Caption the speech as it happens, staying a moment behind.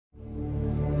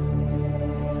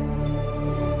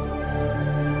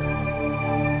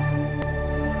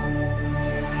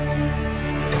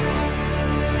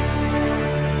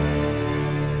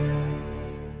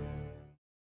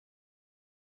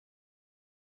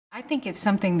I think it's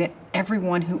something that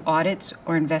everyone who audits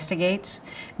or investigates,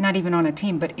 not even on a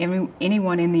team, but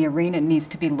anyone in the arena needs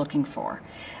to be looking for.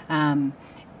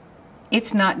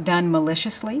 It's not done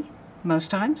maliciously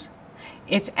most times.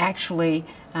 It's actually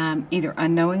either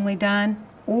unknowingly done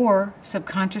or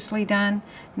subconsciously done.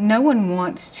 No one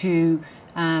wants to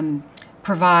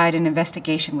provide an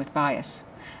investigation with bias,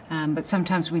 but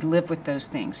sometimes we live with those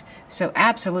things. So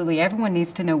absolutely, everyone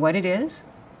needs to know what it is,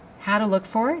 how to look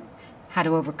for it, how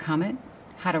to overcome it,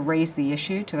 how to raise the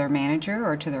issue to their manager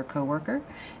or to their coworker,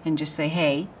 and just say,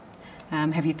 hey,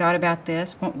 have you thought about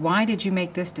this? Why did you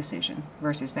make this decision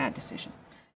versus that decision?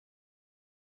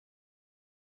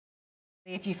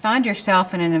 If you find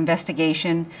yourself in an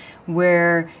investigation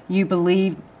where you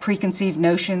believe preconceived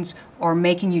notions are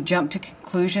making you jump to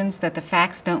conclusions that the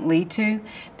facts don't lead to,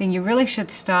 then you really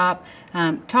should stop,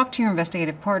 talk to your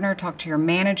investigative partner, talk to your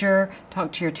manager,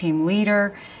 talk to your team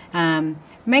leader.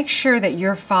 Make sure that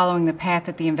you're following the path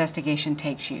that the investigation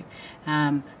takes you.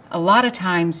 A lot of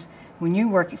times when you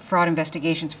work fraud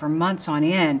investigations for months on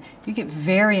end, you get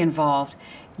very involved.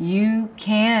 You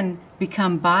can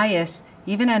become biased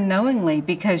even unknowingly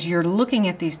because you're looking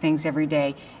at these things every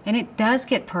day, and it does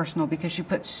get personal because you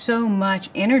put so much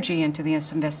energy into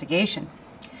this investigation.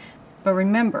 But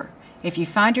remember, if you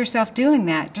find yourself doing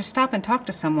that, just stop and talk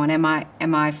to someone. Am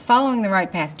I following the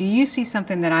right path? Do you see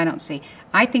something that I don't see?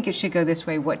 I think it should go this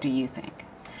way. What do you think?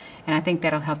 And I think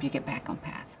that'll help you get back on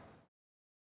path.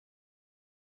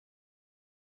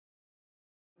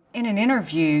 In an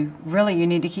interview, really you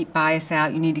need to keep bias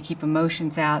out, you need to keep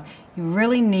emotions out, you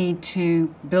really need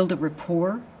to build a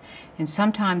rapport. And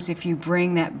sometimes if you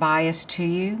bring that bias to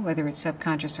you, whether it's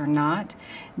subconscious or not,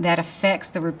 that affects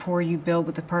the rapport you build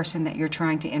with the person that you're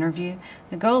trying to interview.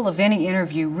 The goal of any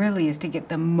interview really is to get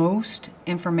the most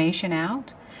information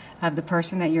out of the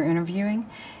person that you're interviewing.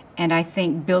 And I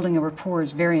think building a rapport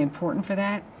is very important for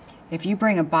that. If you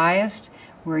bring a bias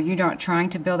where you're not trying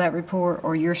to build that rapport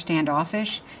or you're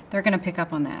standoffish, they're going to pick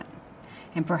up on that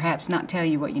and perhaps not tell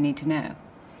you what you need to know,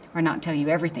 or not tell you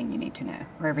everything you need to know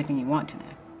or everything you want to know.